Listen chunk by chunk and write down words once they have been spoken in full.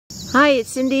Hi, it's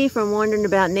Cindy from Wondering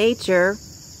About Nature.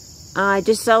 I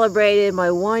just celebrated my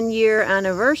 1-year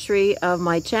anniversary of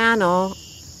my channel,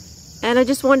 and I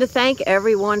just wanted to thank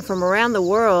everyone from around the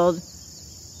world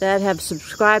that have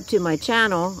subscribed to my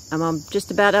channel. I'm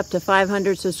just about up to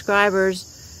 500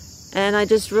 subscribers, and I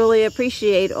just really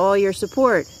appreciate all your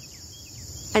support.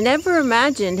 I never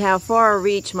imagined how far a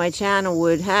reach my channel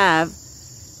would have,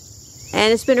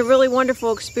 and it's been a really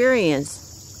wonderful experience.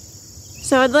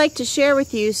 So I'd like to share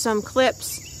with you some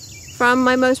clips from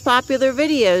my most popular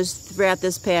videos throughout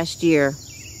this past year.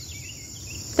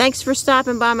 Thanks for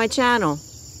stopping by my channel.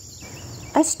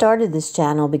 I started this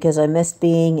channel because I missed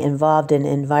being involved in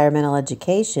environmental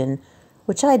education,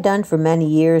 which I had done for many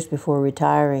years before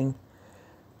retiring.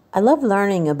 I love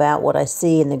learning about what I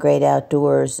see in the great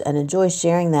outdoors and enjoy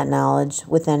sharing that knowledge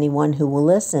with anyone who will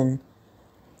listen.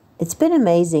 It's been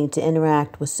amazing to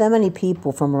interact with so many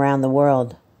people from around the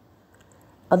world.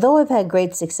 Although I've had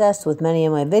great success with many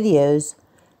of my videos,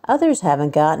 others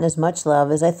haven't gotten as much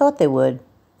love as I thought they would.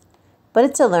 But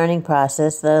it's a learning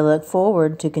process that I look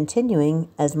forward to continuing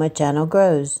as my channel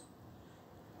grows.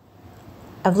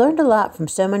 I've learned a lot from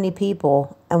so many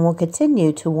people and will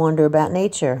continue to wonder about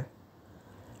nature.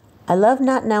 I love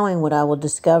not knowing what I will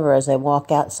discover as I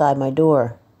walk outside my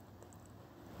door.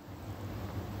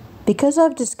 Because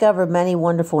I've discovered many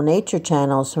wonderful nature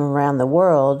channels from around the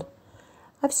world,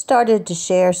 I've started to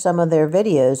share some of their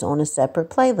videos on a separate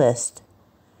playlist.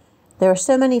 There are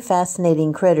so many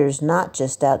fascinating critters not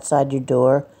just outside your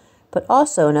door, but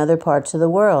also in other parts of the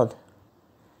world.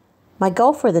 My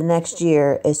goal for the next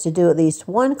year is to do at least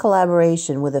one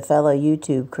collaboration with a fellow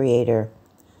YouTube creator.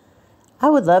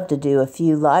 I would love to do a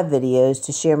few live videos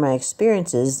to share my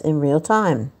experiences in real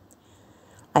time.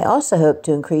 I also hope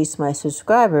to increase my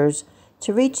subscribers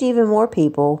to reach even more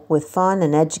people with fun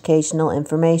and educational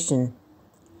information.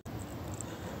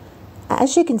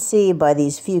 As you can see by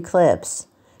these few clips,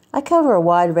 I cover a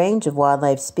wide range of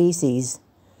wildlife species.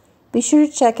 Be sure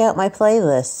to check out my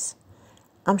playlists.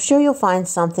 I'm sure you'll find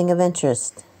something of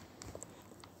interest.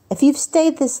 If you've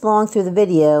stayed this long through the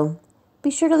video, be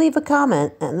sure to leave a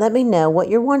comment and let me know what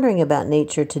you're wondering about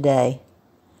nature today.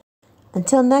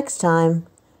 Until next time,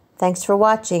 thanks for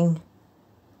watching.